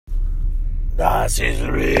Das ist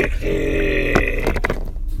richtig.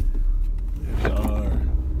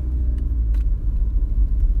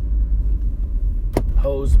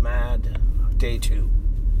 Hose Mad Day 2.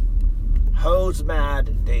 Hose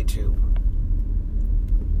Mad Day 2.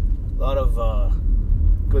 A lot of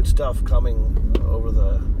good stuff coming over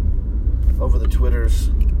the Twitters.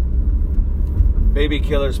 Baby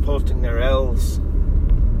killers posting their L's.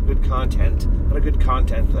 Good content. A lot of good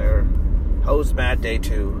content there. Hose Mad Day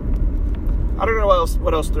 2. I don't know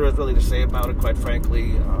what else there is really to say about it, quite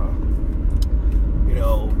frankly.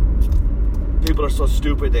 People are so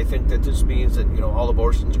stupid, they think that this means that, all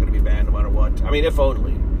abortions are going to be banned no matter what. I mean, if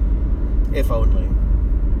only. If only.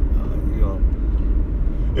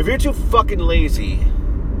 If you're too fucking lazy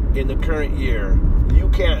in the current year, you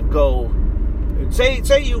can't go... Say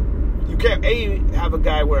you can't, A, have a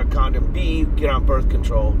guy wear a condom, B, get on birth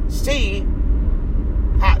control, C,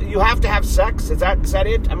 you have to have sex? Is that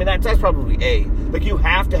it? I mean, that's probably A. Like, you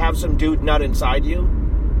have to have some dude nut inside you?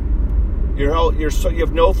 You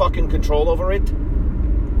have no fucking control over it?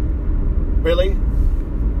 Really?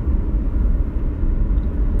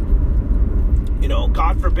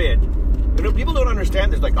 God forbid. People don't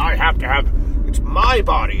understand this. Like, I have to have... It's my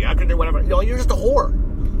body. I can do whatever. You're just a whore.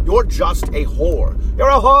 You're just a whore. You're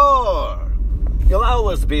a whore. You'll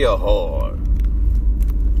always be a whore.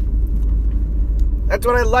 That's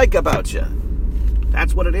what I like about you.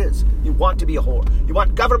 That's what it is. You want to be a whore. You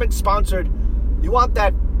want government-sponsored... You want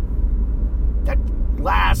that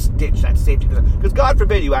last ditch, that safety. Because God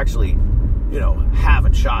forbid you actually, have a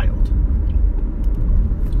child.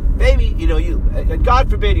 Maybe, God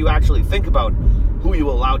forbid you actually think about who you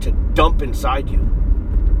allow to dump inside you.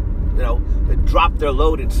 That drop their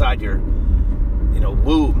load inside your,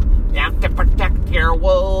 womb. You have to protect your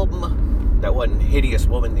womb. That one hideous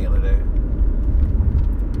woman the other day.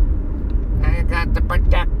 I got to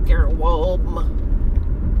protect your womb.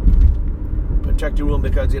 Protect your womb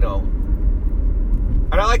because, and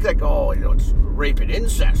I like that, it's rape and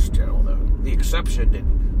incest, the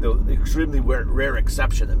exception, the extremely rare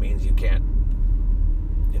exception that means you can't,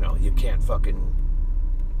 you can't fucking,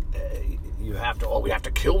 we have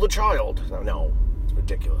to kill the child. No, it's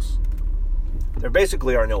ridiculous. There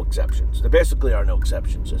basically are no exceptions.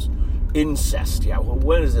 Just incest. Yeah, well,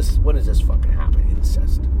 when does this fucking happen?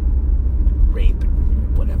 Incest. Rape,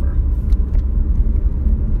 whatever.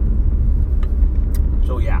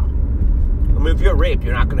 So, yeah. I mean, if you're raped,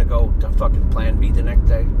 you're not going to go to fucking Plan B the next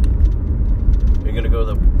day. You're going to go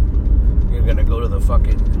to the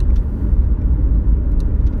fucking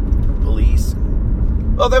police.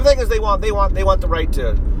 Well, the thing is, they want the right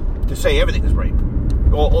to say everything is rape.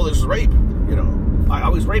 Oh, this is rape. I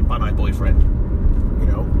was raped by my boyfriend.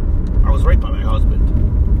 I was raped by my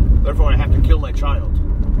husband. Therefore, I have to kill my child.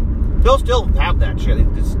 They'll still have that shit.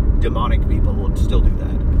 These demonic people will still do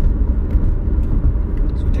that.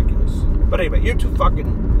 It's ridiculous. But anyway, you're too fucking...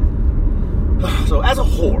 So, as a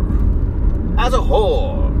whore,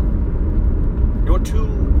 you're too...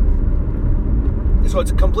 So,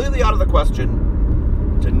 it's completely out of the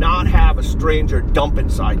question to not have a stranger dump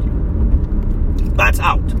inside you. That's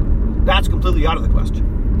out. That's completely out of the question.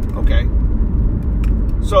 Okay?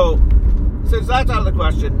 So, since that's out of the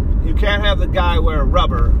question, you can't have the guy wear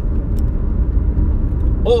rubber,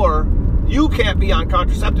 or you can't be on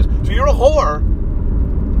contraceptives. So, you're a whore,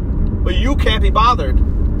 but you can't be bothered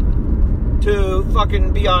to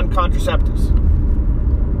fucking be on contraceptives.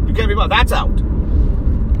 You can't be bothered. That's out.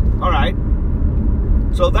 All right.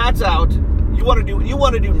 So that's out. You want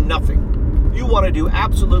to do nothing. You want to do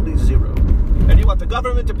absolutely zero. And you want the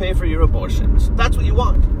government to pay for your abortions. That's what you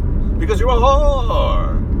want. Because you're a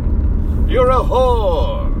whore. You're a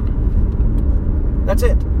whore. That's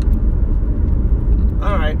it.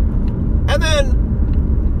 All right. And then,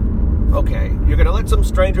 okay, you're going to let some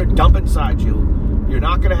stranger dump inside you. You're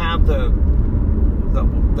not going to have the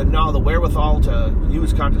wherewithal to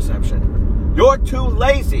use contraception. You're too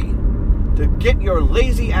lazy to get your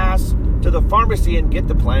lazy ass to the pharmacy and get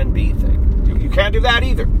the Plan B thing. You can't do that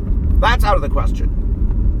either. That's out of the question.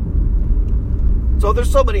 So there's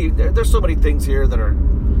so many things here that are,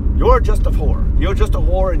 you're just a whore. You're just a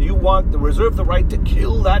whore, and you want to reserve the right to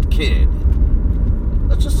kill that kid.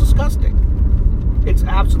 That's just disgusting. It's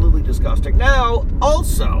absolutely disgusting. Now,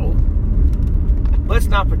 also, let's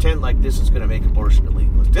not pretend like this is going to make abortion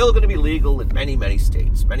illegal. It's still going to be legal in many, many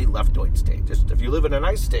states, many leftoid states. Just if you live in a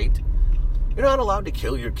nice state, you're not allowed to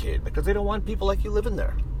kill your kid because they don't want people like you living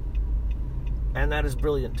there. And that is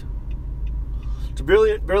brilliant. It's a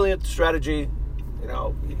brilliant strategy. You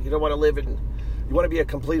don't want to live in... You want to be a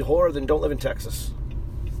complete whore, then don't live in Texas.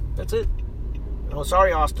 That's it.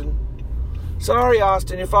 Sorry, Austin. Sorry,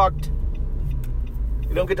 Austin, you're fucked.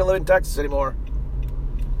 You don't get to live in Texas anymore.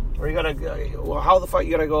 Or you gotta, well, how the fuck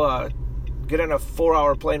you gotta go get on a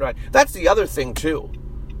 4-hour plane ride? That's the other thing too.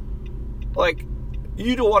 Like,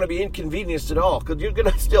 you don't want to be inconvenienced at all, because you're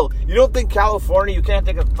gonna still, you don't think California, you can't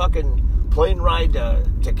take a fucking plane ride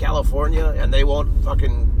to California and they won't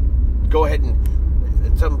fucking go ahead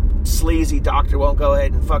and some sleazy doctor won't go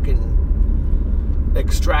ahead and fucking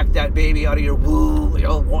extract that baby out of your womb,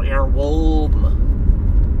 your womb.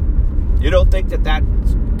 You don't think that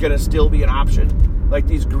that's gonna still be an option? Like,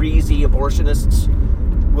 these greasy abortionists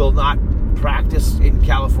will not practice in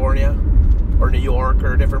California or New York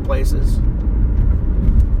or different places.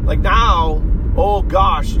 Like, now, oh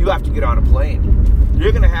gosh, you have to get on a plane.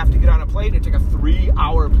 You're going to have to get on a plane and take a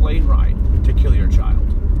 3-hour plane ride to kill your child.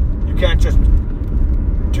 You can't just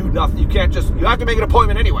do nothing. You have to make an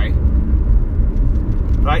appointment anyway.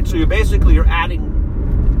 Right? So you're adding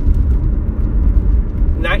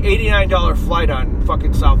 $89 flight on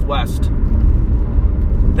fucking Southwest.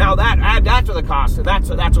 Now add that to the cost, and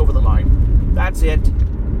that's over the line. That's it.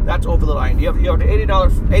 That's over the line. You have an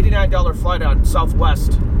 $89 flight on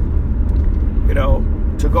Southwest,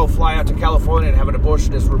 to go fly out to California and have an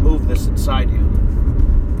abortionist remove this inside you.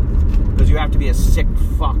 Because you have to be a sick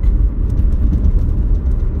fuck.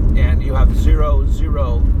 And you have zero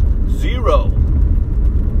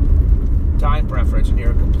time preference, and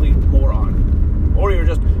you're a complete moron. Or you're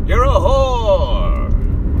a whore.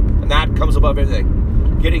 And that comes above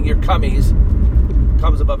everything. Getting your cummies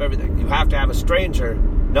comes above everything. You have to have a stranger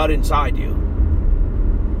nut inside you.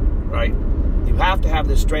 Right? You have to have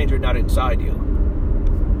this stranger nut inside you.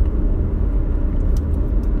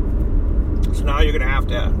 So now you're going to have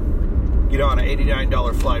to get on an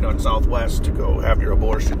 $89 flight on Southwest to go have your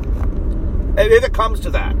abortion. If it comes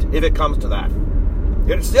to that. If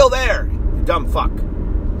it's still there, you dumb fuck.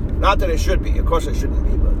 Not that it should be. Of course it shouldn't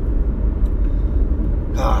be, but...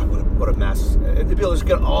 what a mess. And the people just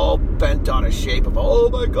get all bent out of shape of, oh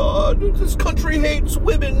my God, this country hates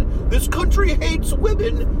women. This country hates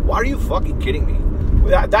women. Why are you fucking kidding me?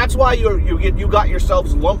 That's why you got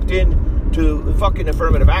yourselves lumped in to fucking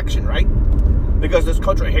affirmative action, right? Because this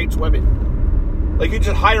country hates women. Like, you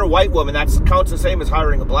just hire a white woman, that counts the same as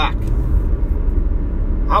hiring a black.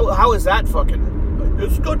 How is that fucking...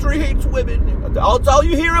 This country hates women. All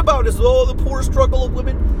you hear about is, the poor struggle of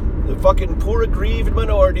women. The fucking poor aggrieved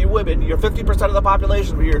minority women. You're 50% of the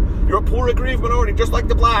population, but you're a poor aggrieved minority, just like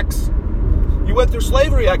the blacks. You went through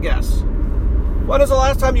slavery, I guess. When is the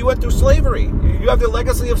last time you went through slavery? You have the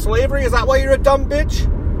legacy of slavery? Is that why you're a dumb bitch?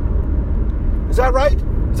 Is that right?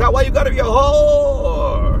 Is that why you gotta be a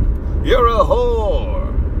whore? You're a whore.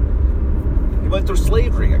 You went through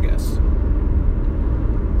slavery, I guess.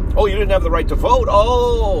 Oh, you didn't have the right to vote?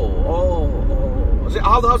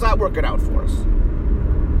 How's that working out for us?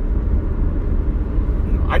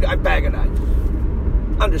 I bag it. I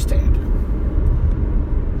understand.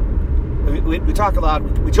 We talk a lot.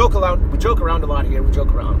 We joke around a lot here. We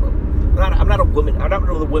joke around. But I'm not a woman. I'm not one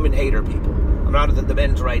of the women hater people. I'm not the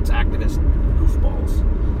men's rights activist goofballs.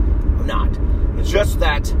 I'm not. It's just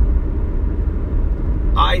that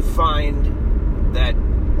I find that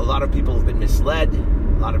a lot of people have been misled.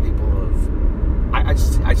 A lot of people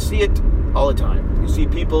have... I see it all the time. You see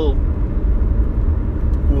people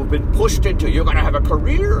who have been pushed into, you're going to have a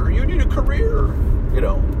career. You need a career.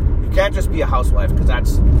 You can't just be a housewife, because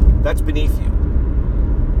that's beneath you.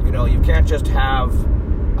 You can't just have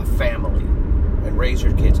a family and raise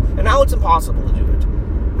your kids. And now it's impossible to do it.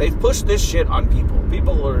 They've pushed this shit on people.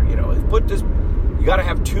 People are, they've put this, you got to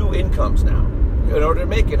have 2 incomes now in order to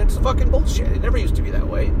make it. It's fucking bullshit. It never used to be that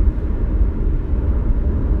way.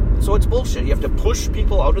 So it's bullshit. You have to push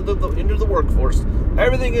people out of into the workforce.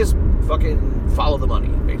 Everything is fucking follow the money,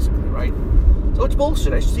 basically, right? So it's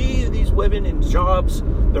bullshit. I see these women in jobs.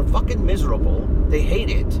 They're fucking miserable. They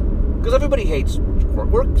hate it. Because everybody hates work.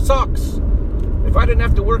 Work sucks. If I didn't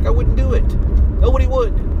have to work, I wouldn't do it. Nobody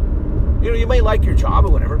would. You may like your job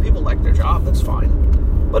or whatever. People like their job. That's fine.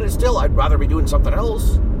 But it's still, I'd rather be doing something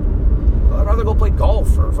else. I'd rather go play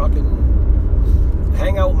golf or fucking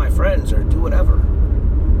hang out with my friends or do whatever.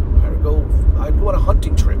 I'd go on a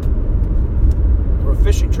hunting trip or a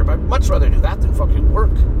fishing trip. I'd much rather do that than fucking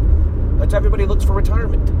work. That's everybody looks for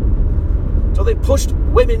retirement. So they pushed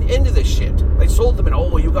women into this shit. They sold them in,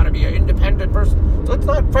 you gotta be an independent person. So it's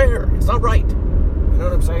not fair. It's not right. You know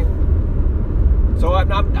what I'm saying? So I'm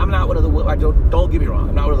not one of the, don't get me wrong,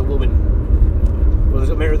 I'm not one of the women,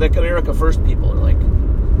 the America First people are like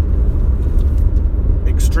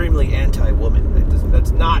extremely anti-woman.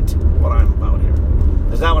 That's not what I'm about here.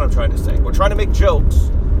 That's not what I'm trying to say. We're trying to make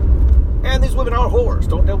jokes And these women are whores.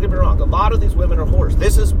 Don't get me wrong. A lot of these women are whores.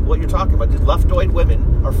 This is what you're talking about. These leftoid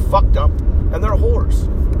women are fucked up, and they're whores.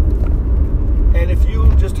 And if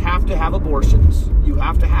you just have to have abortions, you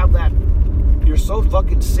have to have that. You're so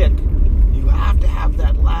fucking sick. You have to have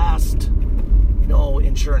that last,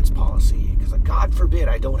 insurance policy. Because God forbid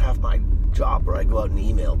I don't have my job where I go out and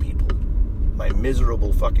email people. My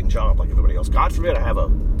miserable fucking job like everybody else. God forbid I have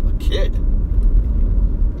a kid.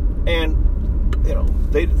 And,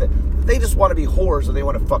 they just want to be whores and they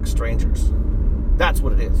want to fuck strangers. That's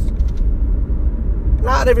what it is.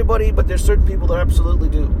 Not everybody, but there's certain people that absolutely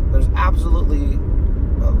do. There's absolutely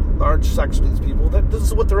a large section of these people that this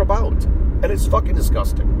is what they're about. And it's fucking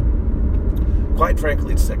disgusting. Quite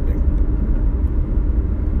frankly, it's sickening.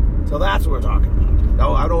 So that's what we're talking about.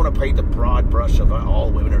 No, I don't want to paint the broad brush of all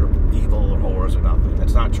women are evil or whores or nothing.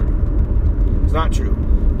 That's not true. It's not true.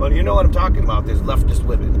 But you know what I'm talking about. There's leftist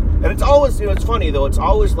women. And it's always, it's funny though, it's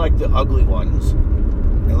always like the ugly ones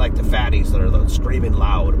and like the fatties that are screaming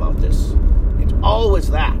loud about this. It's always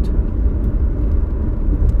that. It's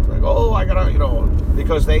like, oh, I gotta,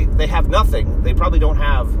 because they have nothing. They probably don't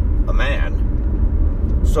have a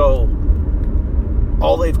man. So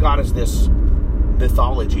all they've got is this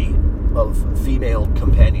mythology of female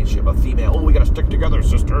companionship, of female, we gotta stick together,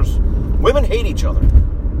 sisters. Women hate each other.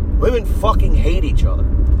 Women fucking hate each other.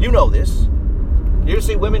 You know this. You ever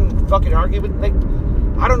see women fucking argue with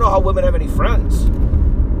I don't know how women have any friends.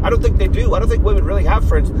 I don't think they do. I don't think women really have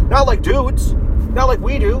friends. Not like dudes. Not like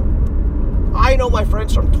we do. I know my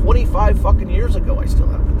friends from 25 fucking years ago. I still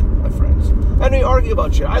have my friends. And they argue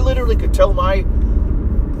about shit. I literally could tell my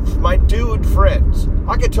dude friends.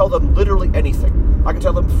 I could tell them literally anything. I could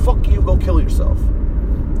tell them, fuck you, go kill yourself.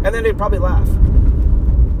 And then they'd probably laugh.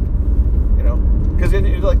 Because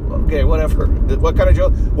you're like, okay, whatever. What kind of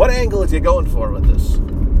joke? What angle is he going for with this?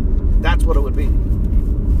 That's what it would be.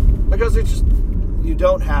 Because it's just, you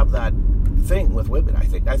don't have that thing with women, I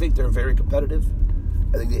think. I think they're very competitive.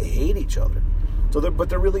 I think they hate each other. But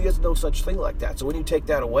there really is no such thing like that. So when you take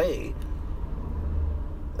that away,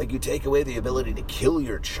 like you take away the ability to kill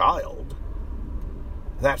your child,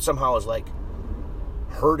 that somehow is like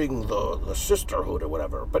hurting the sisterhood or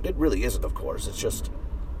whatever. But it really isn't, of course. It's just,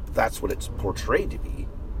 that's what it's portrayed to be.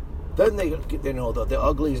 Then they, the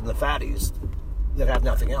uglies and the fatties that have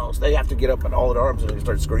nothing else, they have to get up in all in arms and they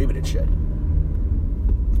start screaming and shit.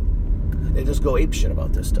 They just go ape shit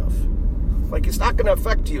about this stuff. Like, it's not going to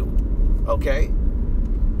affect you, okay?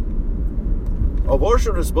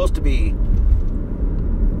 Abortion is supposed to be,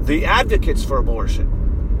 the advocates for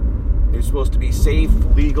abortion, they're supposed to be safe,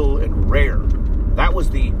 legal, and rare. That was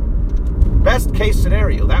the best case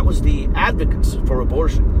scenario. That was the advocates for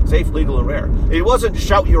abortion. Safe, legal, and rare. It wasn't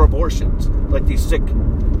shout your abortions like these sick,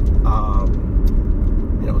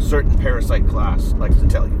 certain parasite class likes to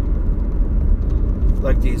tell you.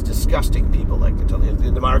 Like these disgusting people like to tell you.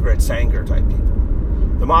 The Margaret Sanger type people.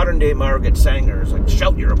 The modern day Margaret Sangers like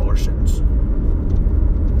shout your abortions.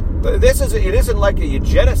 But it isn't like a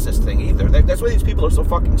eugenicist thing either. That's why these people are so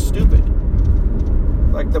fucking stupid.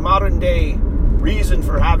 Like the modern day reason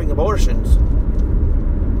for having abortions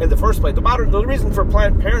in the first place. The reason for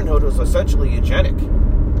Planned Parenthood was essentially eugenic.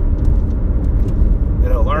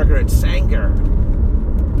 Margaret Sanger.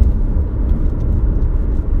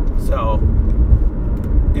 So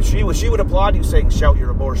if she would applaud you saying shout your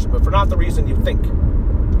abortion, but for not the reason you think.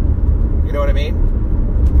 You know what I mean?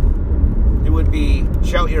 It would be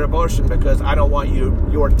shout your abortion because I don't want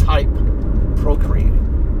your type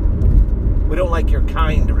procreating. We don't like your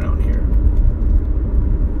kind around here.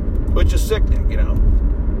 Which is sickening,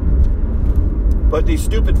 But these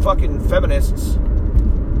stupid fucking feminists,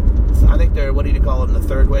 I think they're, what do you call them, the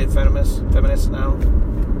third wave feminists now?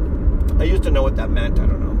 I used to know what that meant, I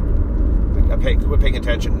don't know. I quit paying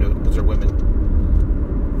attention to it because they're women.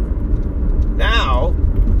 Now,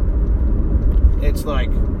 it's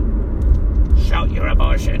like, shout your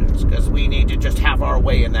abortions because we need to just have our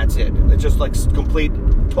way and that's it. It's just like complete,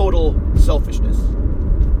 total selfishness.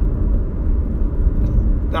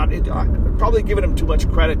 Probably giving them too much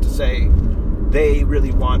credit to say they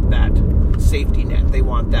really want that safety net. They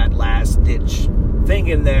want that last ditch thing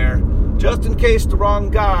in there, just in case the wrong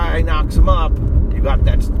guy knocks them up. You got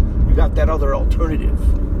that other alternative,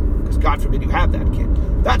 because God forbid you have that kid.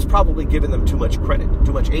 That's probably giving them too much credit,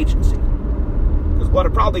 too much agency. Because what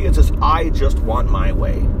it probably is I just want my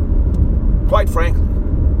way. Quite frankly,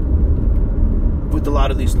 with a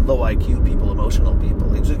lot of these low IQ people, emotional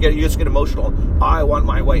people, you just get emotional. I want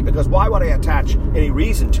my way, because why would I attach any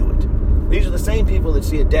reason to it? These are the same people that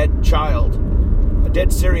see a dead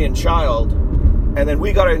Syrian child, and then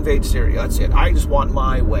we got to invade Syria. That's it. I just want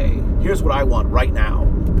my way. Here's what I want right now.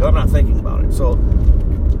 Because I'm not thinking about it. So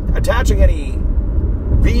attaching any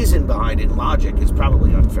reason behind it and logic is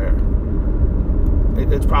probably unfair.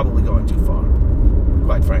 It's probably going too far,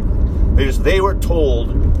 quite frankly. They were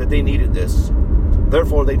told that they needed this,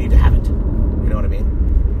 therefore they need to have it. You know what I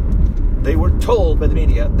mean? They were told by the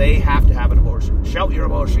media they have to have an abortion. Shout your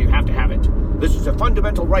abortion, you have to have it. This is a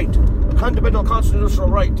fundamental right, a fundamental constitutional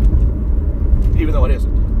right, even though it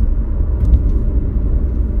isn't.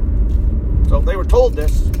 So they were told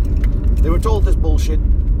this. They were told this bullshit,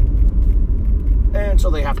 and so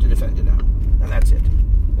they have to defend it now, and that's it.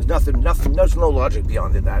 There's nothing. There's no logic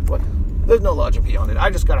beyond it. There's no logic beyond it. I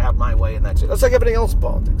just got to have my way, and that's it. That's like everything else in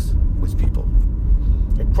politics with people,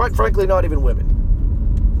 and quite frankly, not even women.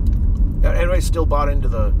 Everybody's still bought into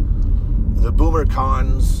the boomer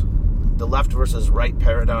cons, the left versus right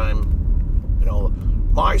paradigm. You know,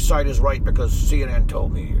 my side is right because CNN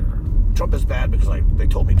told me, or Trump is bad because they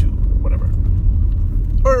told me to, whatever.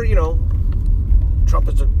 Or, you know, Trump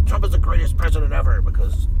is the greatest president ever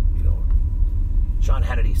because, you know, Sean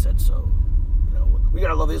Hannity said so. You know, we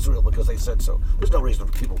gotta love Israel because they said so. There's no reason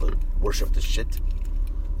for people to worship this shit.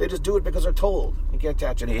 They just do it because they're told. You can't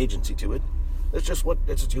attach any agency to it. It's just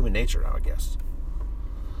human nature now, I guess.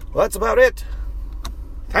 Well, that's about it.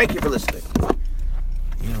 Thank you for listening.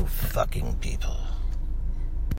 You fucking people.